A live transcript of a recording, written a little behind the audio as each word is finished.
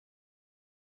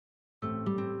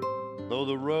Though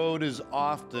the road is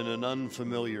often an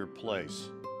unfamiliar place,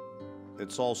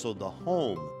 it's also the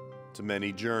home to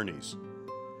many journeys.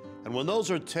 And when those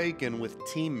are taken with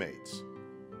teammates,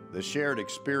 the shared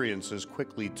experiences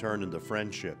quickly turn into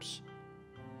friendships.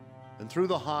 And through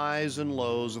the highs and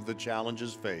lows of the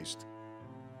challenges faced,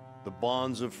 the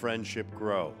bonds of friendship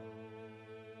grow.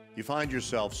 You find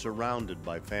yourself surrounded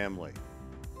by family.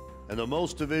 And though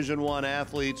most Division I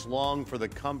athletes long for the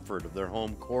comfort of their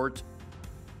home court,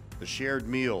 the shared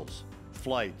meals,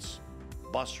 flights,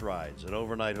 bus rides, and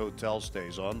overnight hotel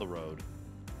stays on the road,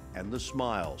 and the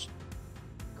smiles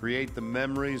create the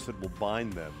memories that will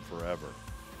bind them forever.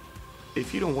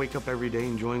 If you don't wake up every day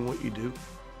enjoying what you do,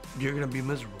 you're gonna be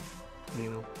miserable.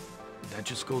 You know, that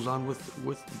just goes on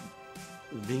with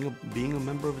being a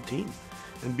member of a team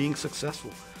and being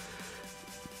successful.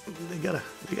 They gotta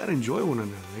enjoy one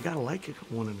another. They gotta like it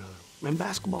one another. And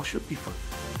basketball should be fun.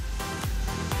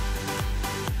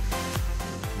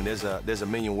 I mean, there's a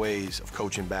million ways of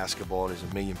coaching basketball. There's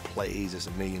a million plays. There's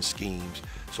a million schemes.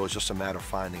 So it's just a matter of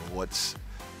finding what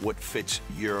fits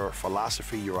your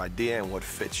philosophy, your idea, and what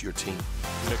fits your team.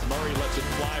 McMurray lets it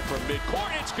fly from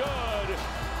midcourt. It's good.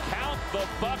 Count the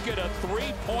bucket, a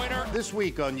three-pointer. This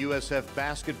week on USF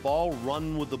Basketball,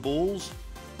 Run with the Bulls,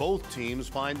 both teams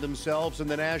find themselves in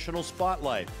the national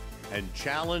spotlight and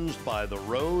challenged by the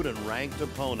road and ranked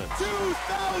opponents.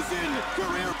 2,000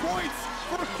 career points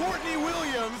for Courtney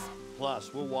Williams.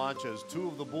 Plus, we'll watch as two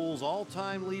of the Bulls'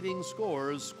 all-time leading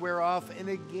scorers square off in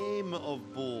a game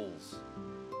of Bulls.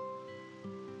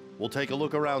 We'll take a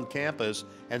look around campus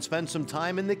and spend some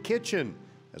time in the kitchen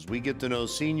as we get to know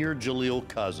senior Jaleel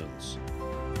Cousins.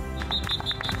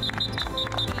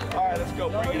 All right, let's go.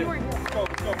 Bring it in. Let's go.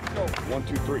 1,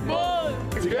 2,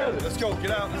 3. Together. Let's go.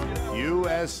 Get out.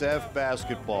 USF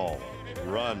Basketball.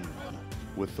 Run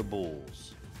with the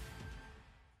Bulls.